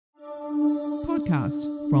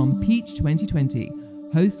podcast from Peach 2020,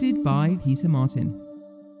 hosted by Peter Martin.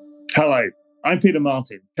 Hello, I'm Peter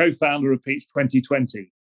Martin, co-founder of Peach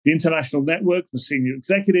 2020, the international network for senior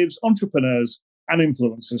executives, entrepreneurs, and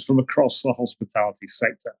influencers from across the hospitality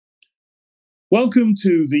sector. Welcome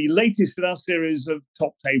to the latest in our series of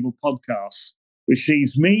Top Table podcasts, which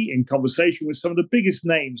sees me in conversation with some of the biggest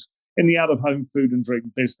names in the out-of-home food and drink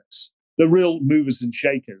business, the real movers and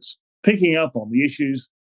shakers, picking up on the issues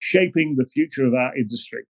shaping the future of our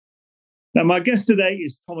industry. Now, my guest today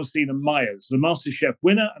is Thomasina Miers, the MasterChef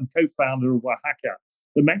winner and co-founder of Wahaca,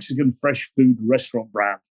 the Mexican fresh food restaurant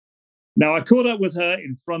brand. Now, I caught up with her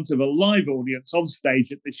in front of a live audience on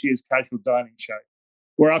stage at this year's casual dining show,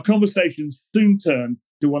 where our conversations soon turned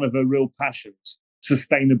to one of her real passions,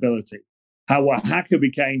 sustainability, how Wahaca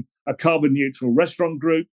became a carbon-neutral restaurant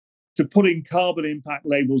group, to putting carbon impact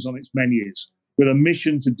labels on its menus, with a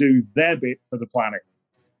mission to do their bit for the planet.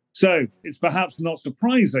 So it's perhaps not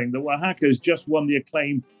surprising that Wahaca has just won the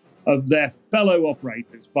acclaim of their fellow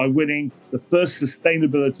operators by winning the first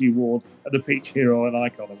sustainability award at the Peach Hero and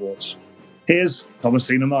Icon Awards. Here's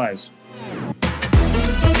Thomasina Miers.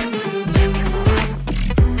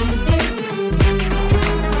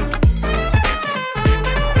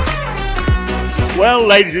 Well,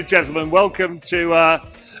 ladies and gentlemen, welcome to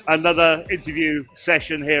another interview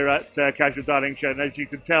session here at Casual Dining Show. And as you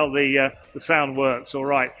can tell, the sound works all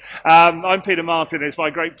right. I'm Peter Martin. It's my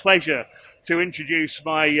great pleasure to introduce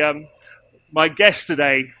my my guest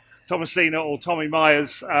today, Thomasina or Tommy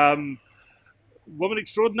Miers, woman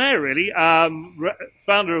extraordinaire, really,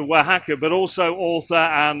 founder of Wahaca, but also author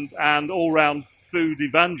and all-round food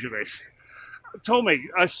evangelist. Tommy,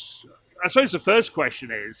 I suppose the first question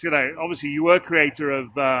is, obviously you were creator of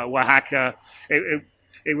Wahaca.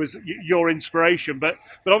 It was your inspiration, but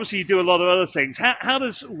obviously you do a lot of other things. How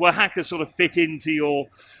does Wahaca sort of fit into your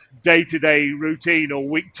day-to-day routine or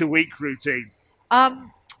week-to-week routine?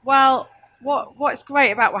 Well, what's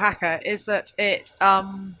great about Wahaca is that it's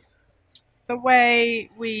the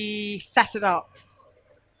way we set it up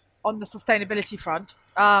on the sustainability front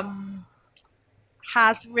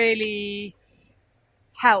has really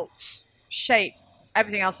helped shape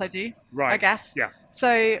everything else I do, right, I guess. Yeah.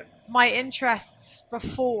 So my interests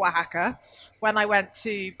before Wahaca, when I went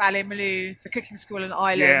to Ballymaloe, the cooking school in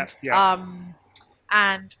Ireland,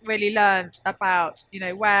 and really learned about,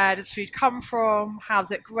 where does food come from?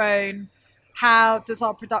 How's it grown? How does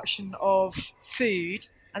our production of food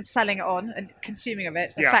and selling it on and consuming of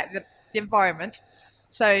it affect the environment?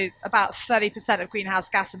 So about 30% of greenhouse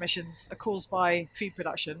gas emissions are caused by food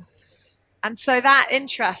production. And so that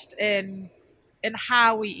interest in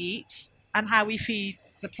how we eat and how we feed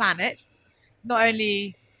the planet, not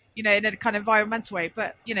only in a kind of environmental way,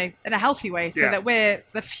 but in a healthy way, so that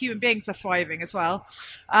the human beings are thriving as well.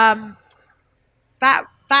 That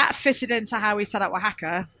fitted into how we set up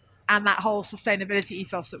Wahaca and that whole sustainability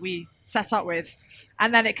ethos that we set up with,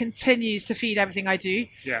 and then it continues to feed everything I do.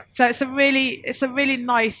 Yeah. So it's a really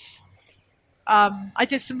nice. I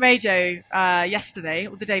did some radio yesterday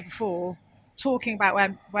or the day before, talking about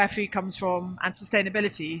where food comes from and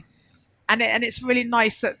sustainability. And it's really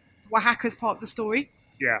nice that Wahaca is part of the story.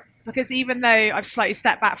 Yeah. Because even though I've slightly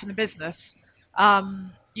stepped back from the business,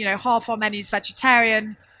 half our menu's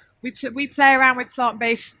vegetarian. We play around with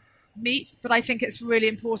plant-based meat, but I think it's really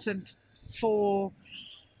important for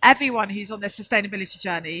everyone who's on this sustainability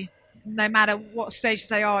journey, no matter what stage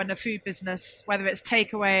they are in the food business, whether it's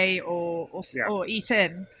takeaway or eat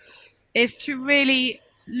in, is to really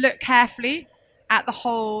look carefully at the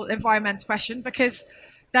whole environmental question, because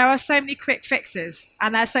there are so many quick fixes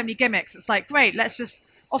and there are so many gimmicks. It's like, great, let's just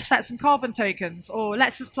offset some carbon tokens, or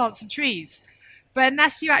let's just plant some trees. But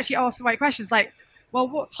unless you actually ask the right questions, like, well,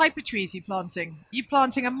 what type of trees are you planting? Are you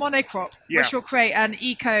planting a monocrop, which will create an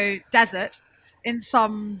eco desert in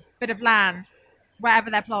some bit of land, wherever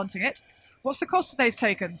they're planting it? What's the cost of those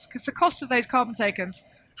tokens? Because the cost of those carbon tokens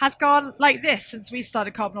has gone like this since we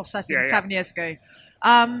started carbon offsetting 7 years ago.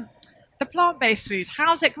 The plant-based food,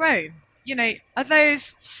 how's it grown? Are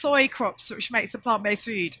those soy crops, which makes the plant-based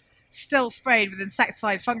food, still sprayed with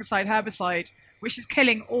insecticide, fungicide, herbicide, which is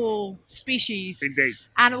killing all species? Indeed.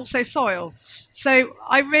 And also soil? So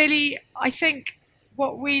I think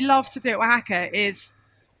what we love to do at Wahaca is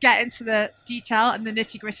get into the detail and the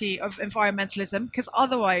nitty-gritty of environmentalism, because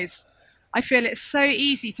otherwise I feel it's so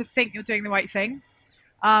easy to think you're doing the right thing.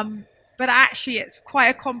 But actually, it's quite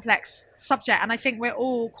a complex subject, and I think we're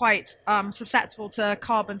all quite susceptible to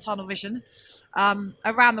carbon tunnel vision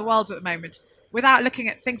around the world at the moment, without looking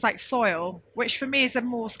at things like soil, which for me is a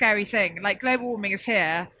more scary thing. Like, global warming is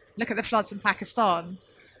here. Look at the floods in Pakistan.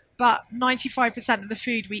 but 95% of the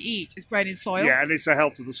food we eat is grown in soil. Yeah, and it's the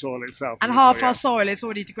health of the soil itself. And half our soil is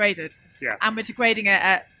already degraded. Yeah. And we're degrading it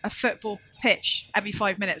at a football pitch every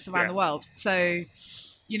 5 minutes around the world. So,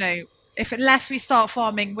 you know, unless we start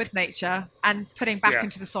farming with nature and putting back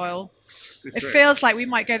into the soil, it feels like we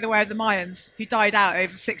might go the way of the Mayans, who died out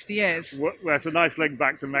over 60 years. Well, it's a nice link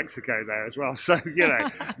back to Mexico there as well. So, you know,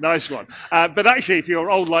 nice one. But actually, if you're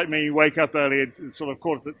old like me, you wake up early at sort of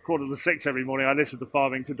quarter to 6 every morning. I listen to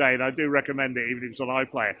Farming Today, and I do recommend it, even if it's on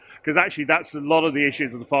iPlayer, because actually that's a lot of the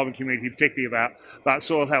issues of the farming community, particularly about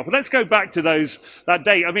soil health. But let's go back to that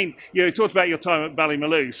day. I mean, you talked about your time at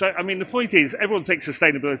Ballymaloe. So, I mean, the point is, everyone takes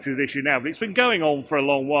sustainability as an issue now, but it's been going on for a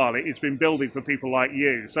long while. It's been building for people like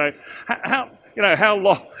you. So,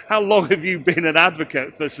 how long have you been an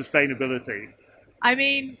advocate for sustainability? I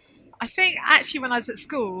mean, I think actually when I was at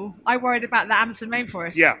school, I worried about the Amazon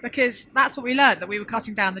rainforest. Yeah. Because that's what we learned, that we were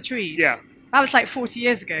cutting down the trees. Yeah. That was like 40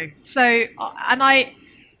 years ago. So, I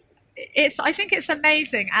think it's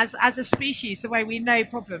amazing as a species, the way we know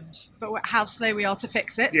problems, but how slow we are to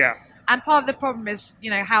fix it. Yeah. And part of the problem is,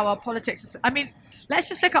 how our politics is. I mean, let's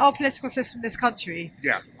just look at our political system in this country.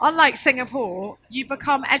 Yeah. Unlike Singapore, you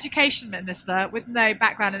become education minister with no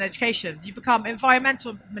background in education. You become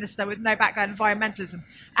environmental minister with no background in environmentalism.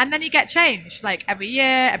 And then you get changed like every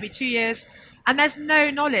year, every 2 years. And there's no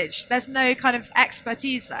knowledge. There's no kind of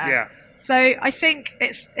expertise there. Yeah. So I think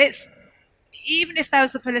it's even if there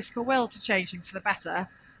was the political will to change things for the better,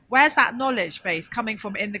 where's that knowledge base coming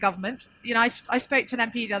from in the government? I spoke to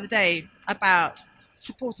an MP the other day about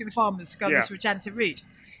supporting the farmers to go on this regenerative route.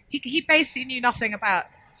 He basically knew nothing about.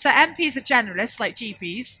 So MPs are generalists like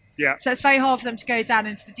GPs. Yeah. So it's very hard for them to go down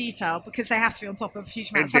into the detail because they have to be on top of a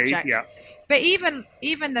huge amount of subjects. Yeah. But even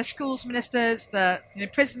the schools ministers, the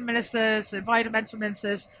prison ministers, the environmental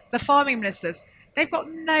ministers, the farming ministers, they've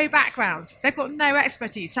got no background. They've got no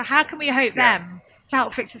expertise. So how can we hope them to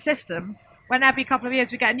help fix the system when every couple of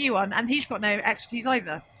years we get a new one and he's got no expertise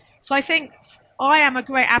either? So I think I am a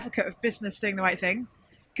great advocate of business doing the right thing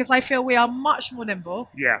because I feel we are much more nimble.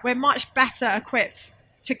 Yeah. We're much better equipped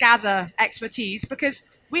to gather expertise because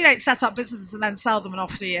we don't set up businesses and then sell them in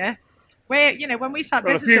after a year. We're, when we start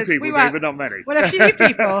businesses, a few people do, but not many. Well, a few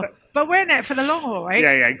people, but we're in it for the long haul, right?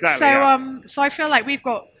 Yeah, exactly. So, so I feel like we've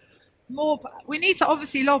got more. We need to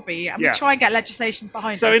obviously lobby, and we try and get legislation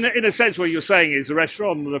behind us. So, in a sense, what you're saying is the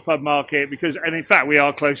restaurant and the pub market, and in fact, we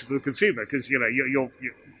are closer to the consumer because you're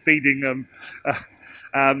feeding them,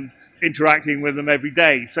 interacting with them every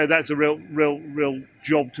day. So that's a real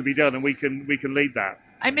job to be done, and we can lead that.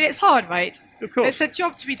 I mean, it's hard, right? Of course, it's a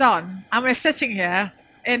job to be done, and we're sitting here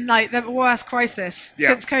in like the worst crisis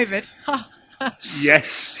since COVID.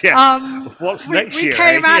 Yes. Yeah. What's next year? We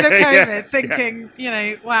came out of COVID thinking,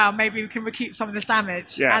 wow, maybe we can recoup some of this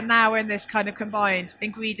damage. Yeah. And now we're in this kind of combined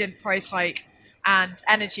ingredient price hike and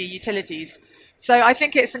energy utilities. So I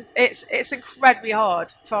think it's incredibly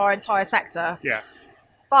hard for our entire sector. Yeah.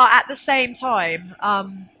 But at the same time,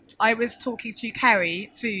 I was talking to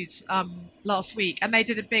Kerry Foods last week, and they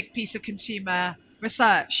did a big piece of consumer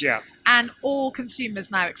research. Yeah. And all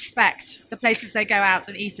consumers now expect the places they go out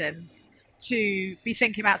and eat in to be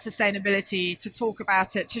thinking about sustainability, to talk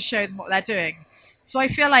about it, to show them what they're doing. So I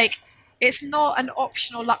feel like it's not an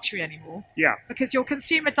optional luxury anymore. Yeah. Because your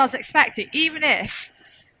consumer does expect it, even if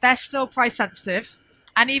they're still price sensitive,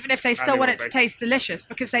 and even if they still want it to taste delicious,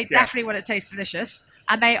 because they definitely want it to taste delicious,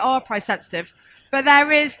 and they are price sensitive. But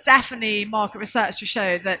there is definitely market research to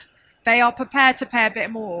show that they are prepared to pay a bit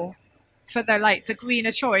more for the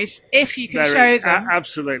greener choice if you can show them.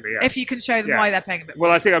 Absolutely, yeah. If you can show them why they're paying a bit more.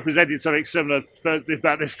 Well, I think I presented something similar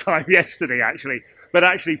about this time yesterday, actually. But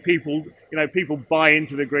actually, people buy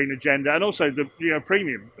into the green agenda and also the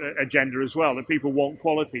premium agenda as well. That people want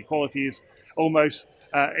quality. Quality is almost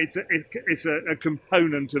it's a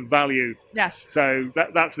component of value. Yes. So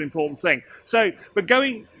that's an important thing. So, but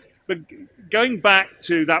going back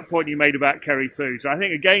to that point you made about Kerry Foods, I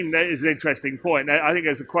think again that is an interesting point. I think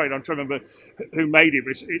there's a quote, I'm trying to remember who made it,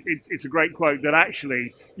 but it's a great quote that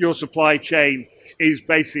actually your supply chain is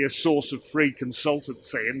basically a source of free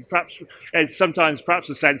consultancy, and perhaps it's sometimes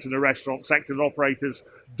a sense in the restaurant sector that operators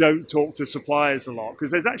don't talk to suppliers a lot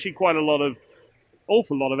because there's actually quite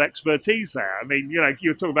awful lot of expertise there. I mean,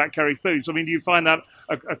 you're talking about Kerry Foods. I mean, do you find that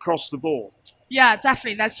across the board? Yeah,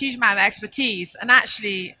 definitely. There's a huge amount of expertise. And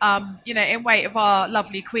actually, in wake of our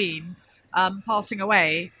lovely Queen passing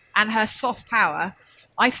away and her soft power,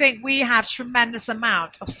 I think we have tremendous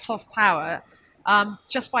amount of soft power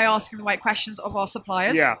just by asking the right questions of our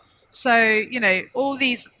suppliers. Yeah. So, all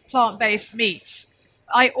these plant-based meats,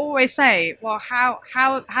 I always say, well,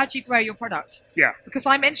 how do you grow your product? Yeah. Because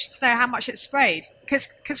I'm interested to know how much it's sprayed.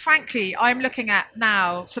 Because frankly, I'm looking at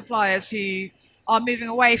now suppliers who are moving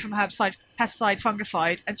away from herbicide, pesticide,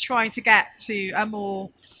 fungicide, and trying to get to a more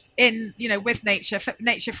with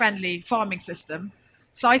nature friendly farming system.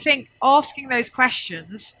 So I think asking those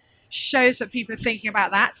questions shows that people are thinking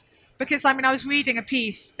about that. Because I was reading a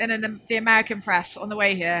piece in the American press on the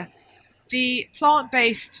way here. The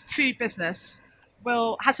plant-based food business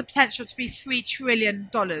has the potential to be $3 trillion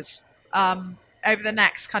over the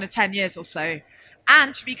next kind of 10 years or so,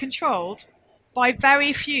 and to be controlled by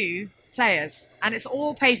very few players, and it's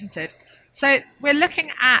all patented. So we're looking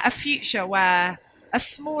at a future where a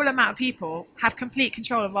small amount of people have complete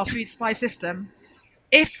control of our food supply system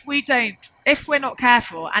if we're not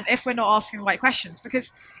careful and if we're not asking the right questions.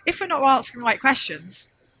 Because if we're not asking the right questions,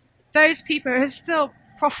 those people who are still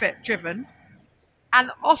profit driven,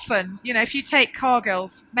 and often, if you take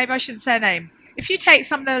Cargill's, maybe I shouldn't say a name, if you take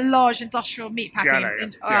some of the large industrial meat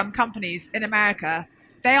packing companies in America,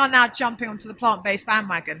 they are now jumping onto the plant-based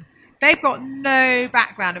bandwagon. They've got no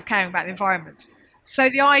background of caring about the environment. So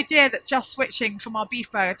the idea that just switching from our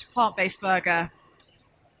beef burger to plant-based burger,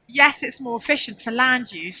 yes, it's more efficient for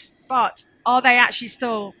land use, but are they actually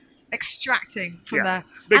still extracting from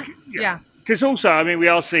Because also, we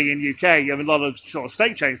are seeing in UK, a lot of sort of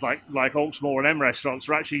steak chains like Hawksmoor and M restaurants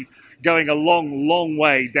are actually going a long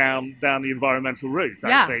way down the environmental route.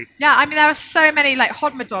 Actually. Yeah. There are so many, like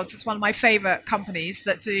Hodmedod's is one of my favourite companies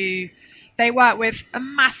they work with a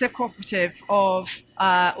massive cooperative of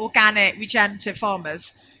organic regenerative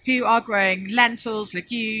farmers who are growing lentils,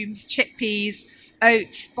 legumes, chickpeas,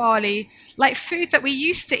 oats, barley, like food that we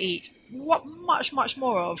used to eat much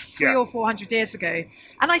more of 300 or 400 years ago.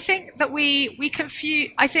 And I think that we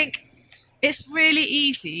confuse. I think it's really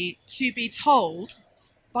easy to be told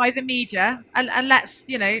by the media, and let's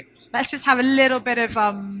just have a little bit of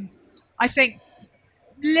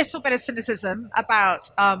little bit of cynicism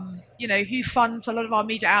about who funds a lot of our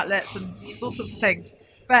media outlets and all sorts of things.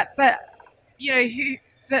 But the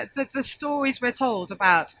stories we're told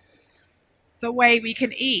about the way we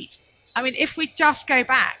can eat. If we just go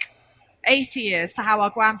back 80 years to how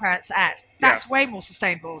our grandparents ate, that's way more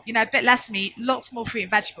sustainable. A bit less meat, lots more fruit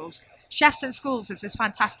and vegetables. Chefs in Schools is this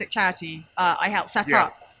fantastic charity I helped set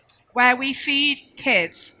up, where we feed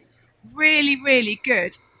kids really, really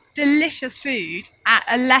good, delicious food at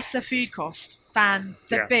a lesser food cost than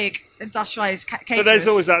the big industrialized caterers. But there's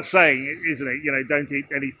always that saying, isn't it? Don't eat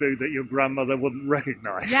any food that your grandmother wouldn't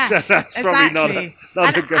recognise. Yes, that's exactly. Probably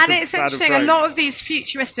not a good and it's interesting, approach. a lot of these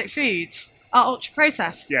futuristic foods are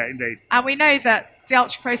ultra-processed. Yeah, indeed. And we know that the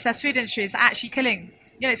ultra-processed food industry is actually killing,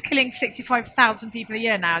 it's killing 65,000 people a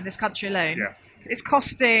year now in this country alone. Yeah. It's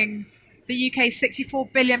costing the UK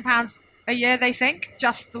 £64 billion a year, they think,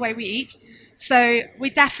 just the way we eat. So we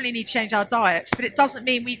definitely need to change our diets, but it doesn't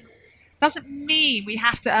mean we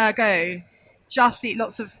have to just eat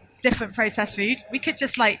lots of different processed food. We could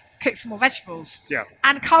just cook some more vegetables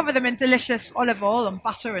and cover them in delicious olive oil and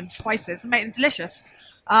butter and spices and make them delicious.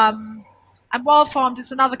 And Wild Farmed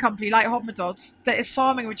is another company like Hodmedod's that is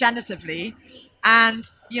farming regeneratively. And,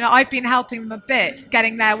 I've been helping them a bit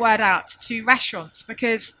getting their word out to restaurants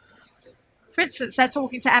because, for instance, they're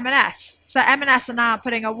talking to M&S. So M&S are now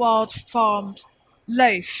putting a wild farmed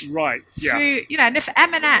loaf through, and if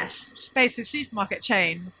M&S, basically a supermarket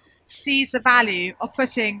chain, sees the value of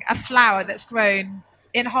putting a flour that's grown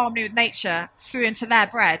in harmony with nature through into their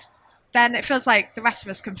bread, then it feels like the rest of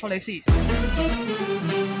us can follow suit.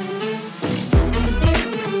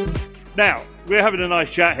 Now, we're having a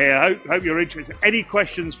nice chat here. Hope you're interested. Any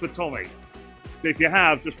questions for Tommy? So if you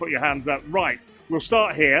have, just put your hands up. Right, we'll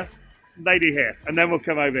start here, lady here, and then we'll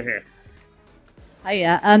come over here.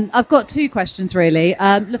 Hiya. I've got two questions really.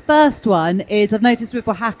 The first one is I've noticed with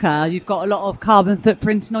Wahaca you've got a lot of carbon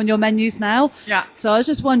footprinting on your menus now. Yeah. So I was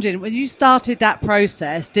just wondering, when you started that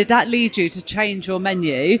process, did that lead you to change your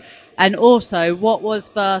menu? And also, what was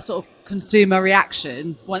the sort of consumer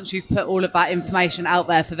reaction once you've put all of that information out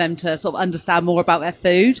there for them to sort of understand more about their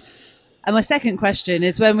food? And my second question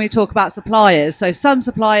is when we talk about suppliers, so some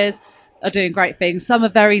suppliers are doing great things, some are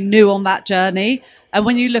very new on that journey. And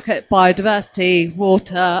when you look at biodiversity,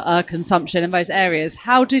 water consumption in those areas,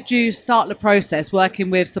 how did you start the process working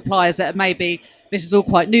with suppliers that maybe this is all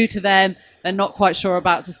quite new to them, they're not quite sure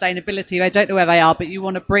about sustainability, they don't know where they are, but you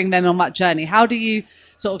want to bring them on that journey? How do you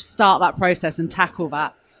sort of start that process and tackle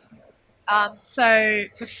that? So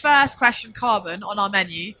the first question, carbon on our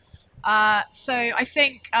menu. So I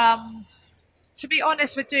think, to be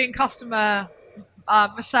honest, we're doing customer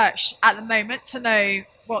research at the moment to know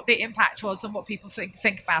what the impact was and what people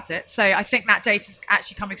think about it. So I think that data is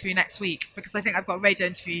actually coming through next week, because I think I've got a radio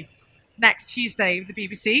interview next Tuesday with the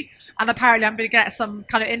BBC, and apparently I'm going to get some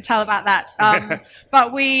kind of intel about that.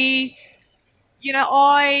 But we,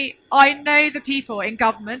 I know the people in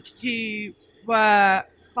government who were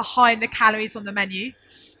behind the calories on the menu,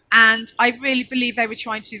 and I really believe they were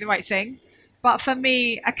trying to do the right thing. But for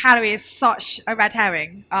me, a calorie is such a red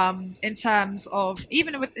herring in terms of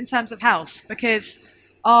health, because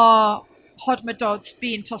our Hodmedod's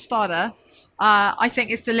bean tostada, I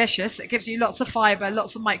think is delicious. It gives you lots of fiber,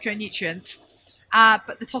 lots of micronutrients.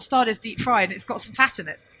 But the tostada is deep fried and it's got some fat in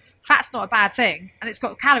it. Fat's not a bad thing, and it's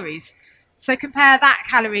got calories. So compare that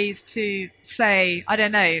calories to, say, I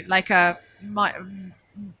don't know, like a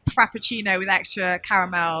frappuccino with extra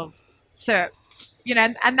caramel syrup,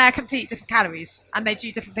 and they're complete different calories, and they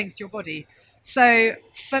do different things to your body. So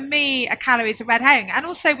for me, a calorie is a red herring. And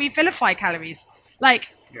also we vilify calories. Like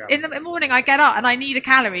in the morning I get up and I need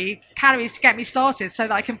calories to get me started so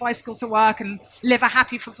that I can bicycle to work and live a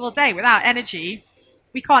happy, fulfilled day. Without energy,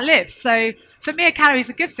 we can't live. So for me, a calorie is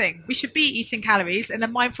a good thing. We should be eating calories in a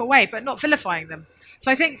mindful way, but not vilifying them.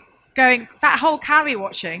 So I think that whole calorie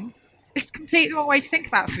watching is completely the wrong way to think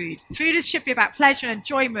about food. Food should be about pleasure and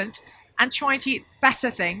enjoyment and trying to eat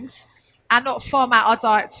better things, and not farm out our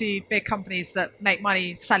diet to big companies that make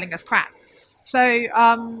money selling us crap. So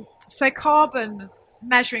carbon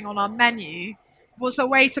measuring on our menu was a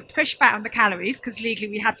way to push back on the calories, because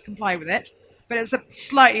legally we had to comply with it. But it was a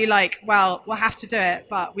slightly like, well, we'll have to do it,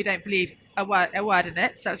 but we don't believe a word in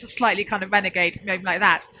it. So it's a slightly kind of renegade moment like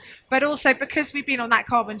that. But also, because we've been on that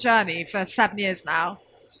carbon journey for 7 years now,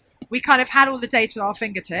 we kind of had all the data at our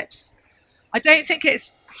fingertips. I don't think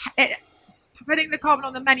putting the carbon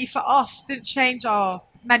on the menu for us didn't change our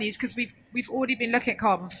menus, because we've already been looking at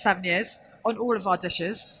carbon for 7 years on all of our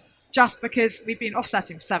dishes, just because we've been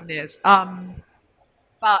offsetting for 7 years.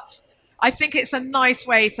 But I think it's a nice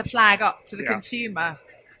way to flag up to the consumer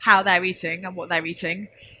how they're eating and what they're eating.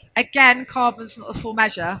 Again, carbon's not the full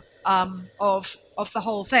measure of the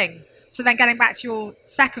whole thing. So then getting back to your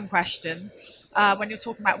second question, when you're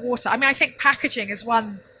talking about water, I mean, I think packaging is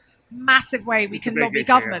one massive way we can lobby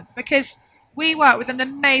government, because we work with an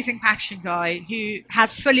amazing packaging guy who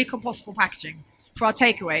has fully compostable packaging for our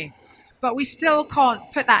takeaway. But we still can't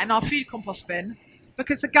put that in our food compost bin,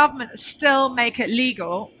 because the government still make it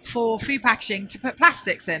legal for food packaging to put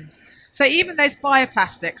plastics in. So even those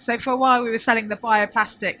bioplastics, so for a while we were selling the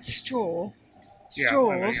bioplastic straws,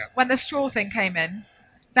 when the straw thing came in,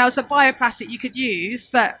 there was a bioplastic you could use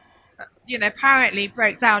that, apparently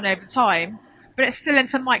broke down over time, but it's still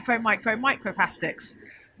into microplastics.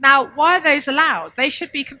 Now, why are those allowed? They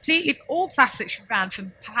should be all plastics should be banned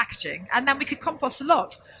from packaging, and then we could compost a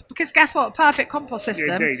lot. Because guess what? A perfect compost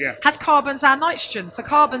system has carbons and nitrogens. The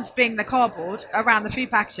carbons being the cardboard around the food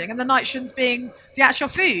packaging, and the nitrogens being the actual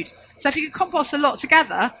food. So if you can compost a lot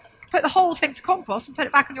together, put the whole thing to compost and put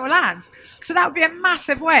it back on your land. So that would be a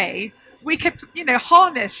massive way we could,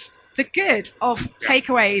 harness the good of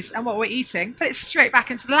takeaways and what we're eating, put it straight back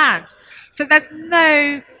into the land. So there's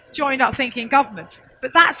no joined up thinking government.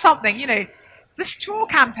 But that's something, the straw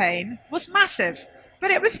campaign was massive, but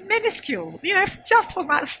it was minuscule. Just talking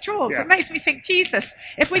about straws, it makes me think, Jesus,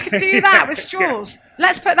 if we could do that with straws,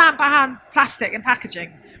 let's put that behind plastic and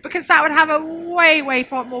packaging, because that would have a way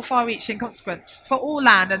more far-reaching consequence for all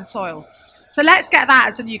land and soil. So let's get that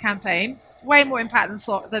as a new campaign, way more impact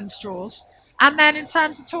than straws. And then in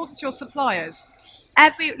terms of talking to your suppliers,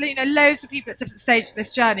 loads of people at different stages of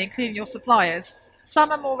this journey, including your suppliers,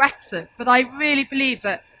 some are more reticent, but I really believe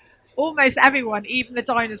that almost everyone, even the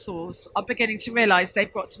dinosaurs, are beginning to realise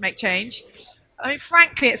they've got to make change. I mean,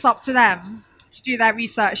 frankly, it's up to them to do their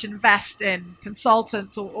research, invest in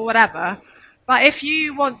consultants or whatever. But if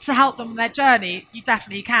you want to help them on their journey, you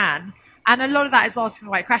definitely can. And a lot of that is asking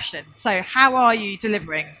the right question. So how are you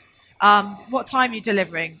delivering? What time are you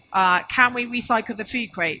delivering? Can we recycle the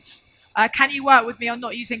food crates? Can you work with me on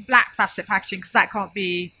not using black plastic packaging, because that can't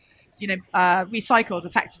be recycled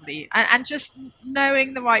effectively, and just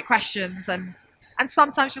knowing the right questions, and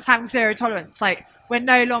sometimes just having zero tolerance. Like, we're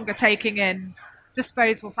no longer taking in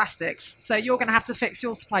disposable plastics, so you're going to have to fix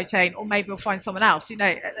your supply chain, or maybe we'll find someone else.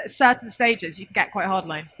 At certain stages you can get quite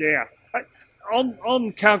hardline.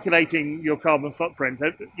 On calculating your carbon footprint,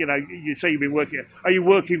 you say you've been working. Are you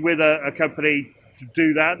working with a company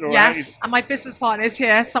do that? Or yes, and my business partner is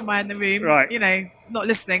here somewhere in the room, right? You know, not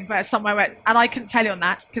listening, but somewhere where, and I couldn't tell you on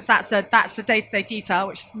that because that's the day-to-day detail,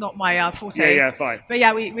 which is not my forte. Yeah, fine. But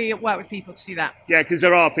yeah, we work with people to do that. Yeah, because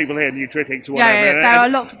there are people here, nutritics, or whatever. Yeah, there are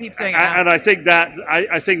lots of people doing it now. And I think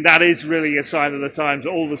that is really a sign of the times.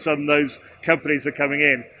 All of a sudden, those companies are coming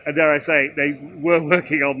in, and dare I say, they were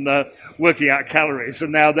working out calories,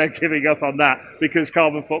 and now they're giving up on that because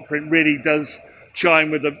carbon footprint really does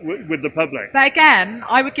chime with the public. But again,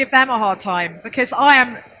 I would give them a hard time because I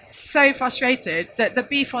am so frustrated that the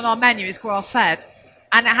beef on our menu is grass-fed,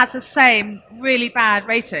 and it has the same really bad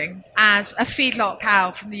rating as a feedlot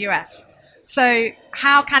cow from the US. So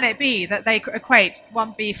how can it be that they equate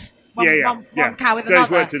one cow with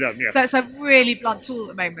another? Work to them, yeah. So it's a really blunt tool at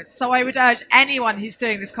the moment. So I would urge anyone who's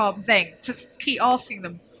doing this carbon thing to keep asking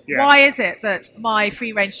them, why is it that my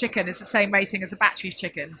free-range chicken is the same rating as a battery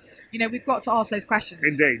chicken? You know, we've got to ask those questions.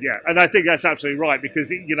 Indeed, yeah. And I think that's absolutely right because,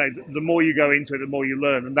 you know, the more you go into it, the more you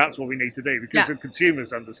learn. And that's what we need to do because the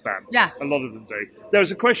consumers understand. Yeah. A lot of them do. There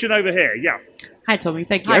was a question over here. Yeah. Hi, Tommy.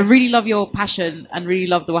 Thank you. Hi. I really love your passion and really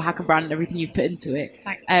love the Wahaca brand and everything you've put into it.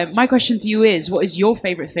 Thanks. My question to you is, what is your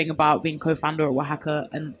favourite thing about being co-founder at Wahaca?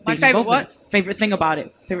 And My favourite what? Favourite thing about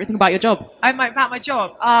it. Favourite thing about your job? About my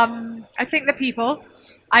job. I think the people.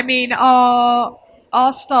 I mean, our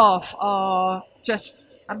staff are just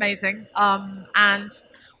amazing. And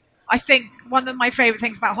I think one of my favourite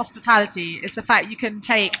things about hospitality is the fact you can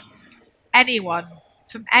take anyone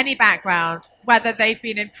from any background, whether they've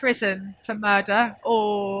been in prison for murder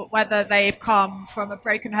or whether they've come from a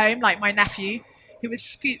broken home, like my nephew, who was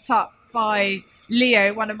scooped up by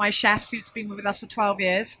Leo, one of my chefs who's been with us for 12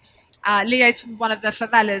 years. Leo's from one of the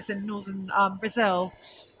favelas in northern Brazil.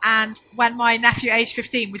 And when my nephew, aged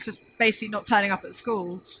 15, was just basically not turning up at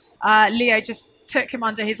school, Leo just took him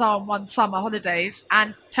under his arm one summer holidays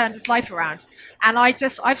and turned his life around. And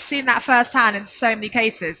I've seen that firsthand in so many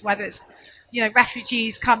cases, whether it's, you know,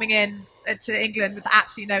 refugees coming in to England with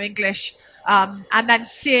absolutely no English, and then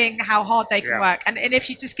seeing how hard they can work. And if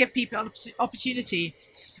you just give people an opportunity,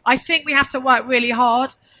 I think we have to work really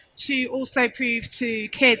hard to also prove to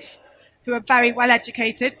kids who are very well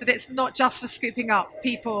educated that it's not just for scooping up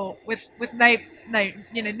people with no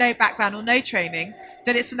background or no training,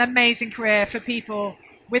 that it's an amazing career for people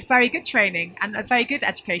with very good training and very good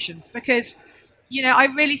educations. Because, you know, I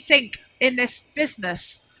really think in this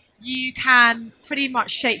business, you can pretty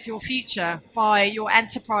much shape your future by your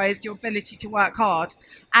enterprise, your ability to work hard,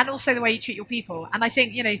 and also the way you treat your people. And I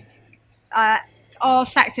think, you know, our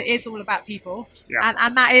sector is all about people,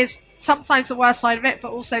 and that is sometimes the worst side of it,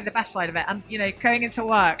 but also the best side of it. And, you know, going into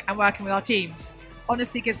work and working with our teams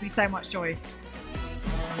honestly gives me so much joy.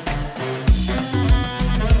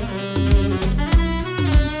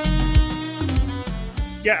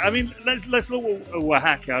 Yeah, I mean, let's look at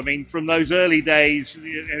Wahaca. I mean, from those early days,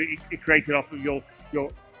 you know, it created off of your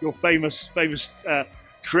famous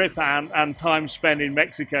trip and time spent in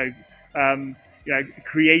Mexico, you know,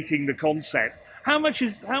 creating the concept. How much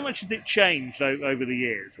has it changed over the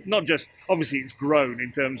years? Not just, obviously it's grown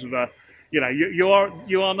in terms of you know, you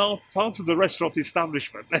are now part of the restaurant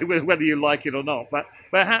establishment, whether you like it or not. But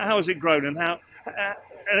how has it grown, and how?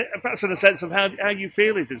 Perhaps in a sense of how you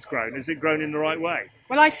feel it has grown. Has it grown in the right way?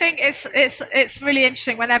 Well, I think it's really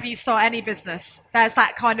interesting. Whenever you start any business, there's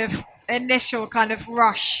that kind of initial kind of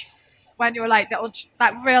rush when you're like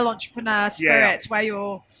that real entrepreneur spirit, where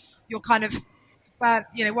you're kind of,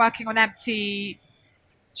 you know, working on empty,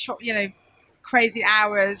 you know, crazy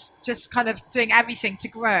hours, just kind of doing everything to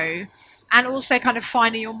grow, and also kind of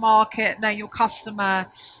finding your market, knowing your customer,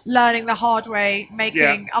 learning the hard way,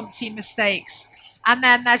 making umpteen mistakes. And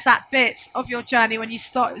then there's that bit of your journey when you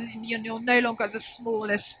start, you're no longer the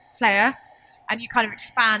smallest player and you kind of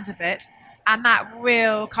expand a bit. And that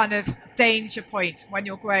real kind of danger point when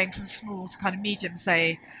you're growing from small to kind of medium,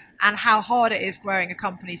 say, and how hard it is growing a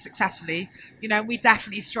company successfully. You know, we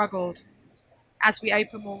definitely struggled as we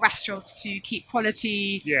open more restaurants to keep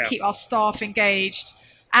quality, keep our staff engaged,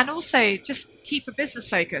 and also just keep a business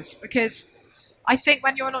focus. Because I think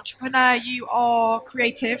when you're an entrepreneur, you are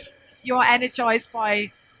creative. You're energized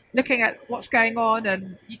by looking at what's going on,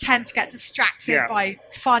 and you tend to get distracted by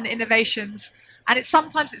fun innovations. And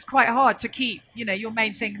sometimes it's quite hard to keep, you know, your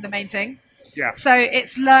main thing the main thing. Yeah. So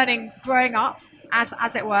it's learning, growing up,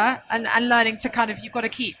 as it were, and learning to kind of, you've got to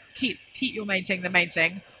keep your main thing the main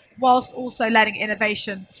thing, whilst also letting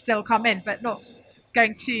innovation still come in, but not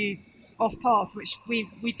going too off path, which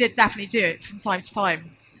we did definitely do it from time to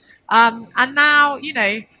time. And now, you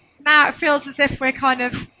know, now it feels as if we're kind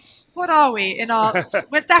of, what are we in our?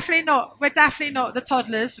 We're definitely not the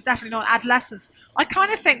toddlers. We're definitely not adolescents. I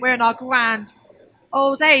kind of think we're in our grand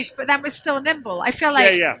old age, but then we're still nimble. I feel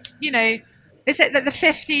like, Yeah. you know, is it that the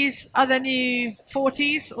 50s are the new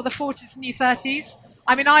 40s or the 40s the new 30s?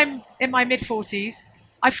 I mean, I'm in my mid 40s.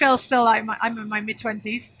 I feel still like I'm in my mid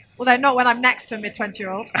 20s, although not when I'm next to a mid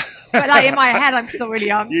 20-year-old. But like in my head, I'm still really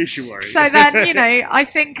young. You should worry. So then, you know, I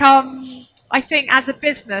think as a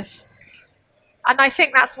business, and I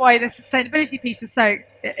think that's why the sustainability piece is so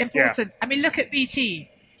important. Yeah. I mean, look at BT.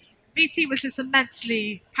 BT was this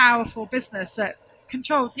immensely powerful business that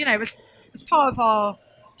controlled, you know, was part of our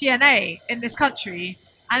DNA in this country,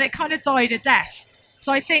 and it kind of died a death.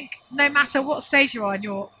 So I think no matter what stage you are in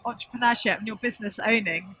your entrepreneurship and your business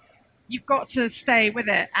owning, you've got to stay with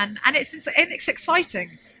it, and it's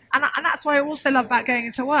exciting, and that's what I also love about going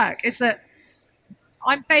into work is that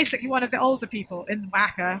I'm basically one of the older people in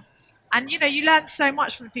Wahaca, and you know you learn so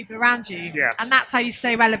much from the people around you, and that's how you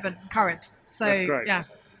stay relevant and current. So that's great. Yeah.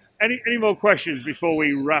 Any more questions before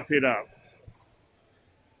we wrap it up?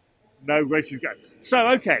 No, Grace is good. So,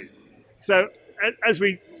 okay. So, as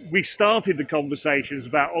we started the conversations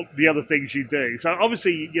about the other things you do. So,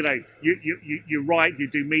 obviously, you know, you write, you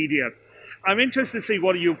do media. I'm interested to see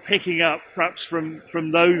what you're picking up, perhaps from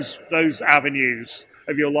those avenues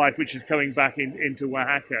of your life, which is coming back into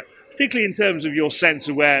Wahaca, particularly in terms of your sense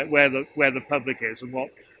of where the public is and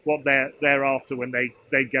what they're after when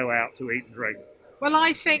they go out to eat and drink. Well,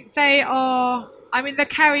 I think they are. I mean, the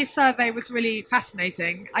Kerry survey was really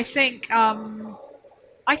fascinating. I think the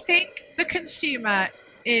consumer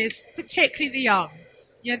is particularly the young.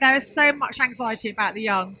 You know, there is so much anxiety about the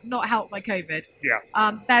young, not helped by COVID.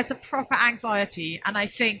 Yeah. There's a proper anxiety, and I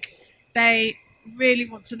think they really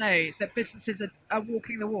want to know that businesses are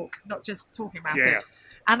walking the walk, not just talking about it.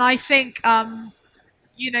 And I think,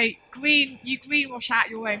 you know, you greenwash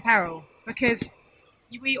at your own peril, because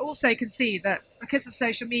we also can see that because of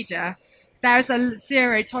social media, there is a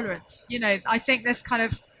zero tolerance. You know, I think this kind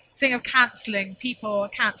of thing of cancelling people,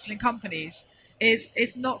 cancelling companies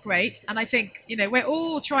is not great. And I think, you know, we're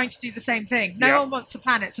all trying to do the same thing. No one wants the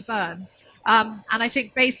planet to burn. And I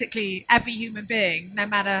think basically every human being, no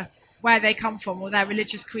matter where they come from or their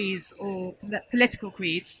religious creeds or political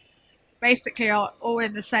creeds, basically are all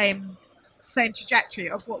in the same trajectory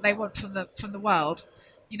of what they want from the world.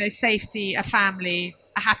 You know, safety, a family,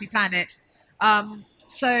 a happy planet.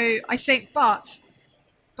 So I think, but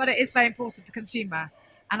it is very important to the consumer,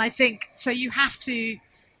 and I think so. You have to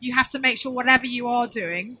make sure whatever you are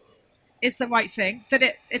doing is the right thing, that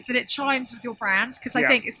it chimes with your brand, because I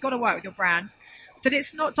think it's got to work with your brand. That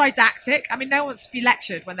it's not didactic. I mean, no one wants to be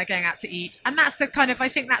lectured when they're going out to eat, and that's the kind of, I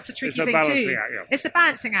think that's a tricky thing too. It's a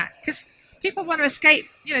balancing act, because people want to escape.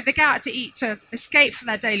 You know, they go out to eat to escape from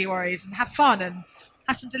their daily worries and have fun and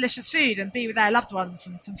have some delicious food and be with their loved ones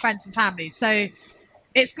and some friends and family. So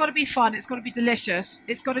it's got to be fun. It's got to be delicious.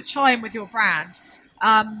 It's got to chime with your brand.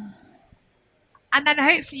 And then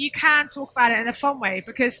hopefully you can talk about it in a fun way,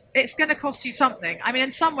 because it's going to cost you something. I mean,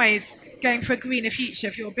 in some ways, going for a greener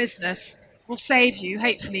future for your business will save you,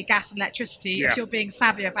 hopefully, gas and electricity if you're being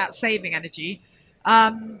savvy about saving energy.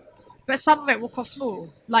 But some of it will cost more,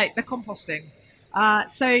 like the composting.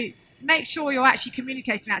 So make sure you're actually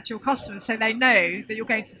communicating that to your customers so they know that you're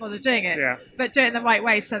going to bother doing it, but do it in the right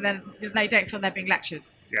way so then they don't feel they're being lectured.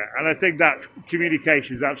 Yeah, and I think that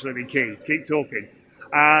communication is absolutely key. Keep talking.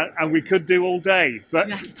 And we could do all day. But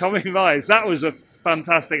Tommy Miers, that was a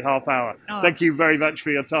fantastic half hour. Oh. Thank you very much for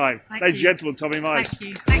your time. Ladies and gentlemen, Tommy Miers. Thank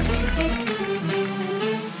you. Thank you.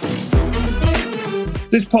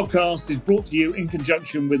 This podcast is brought to you in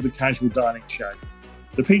conjunction with the Casual Dining Show.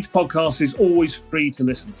 The Peach Podcast is always free to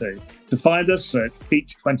listen to. To find us, search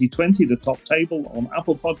Peach 2020, the top table, on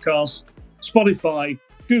Apple Podcasts, Spotify,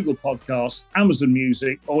 Google Podcasts, Amazon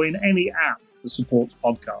Music, or in any app that supports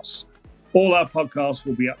podcasts. All our podcasts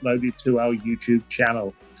will be uploaded to our YouTube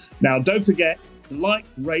channel. Now, don't forget to like,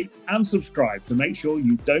 rate, and subscribe to make sure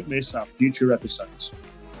you don't miss our future episodes.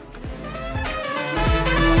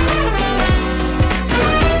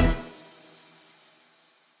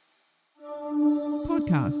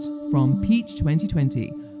 Podcast from Peach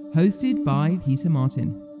 2020, hosted by Peter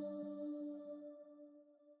Martin.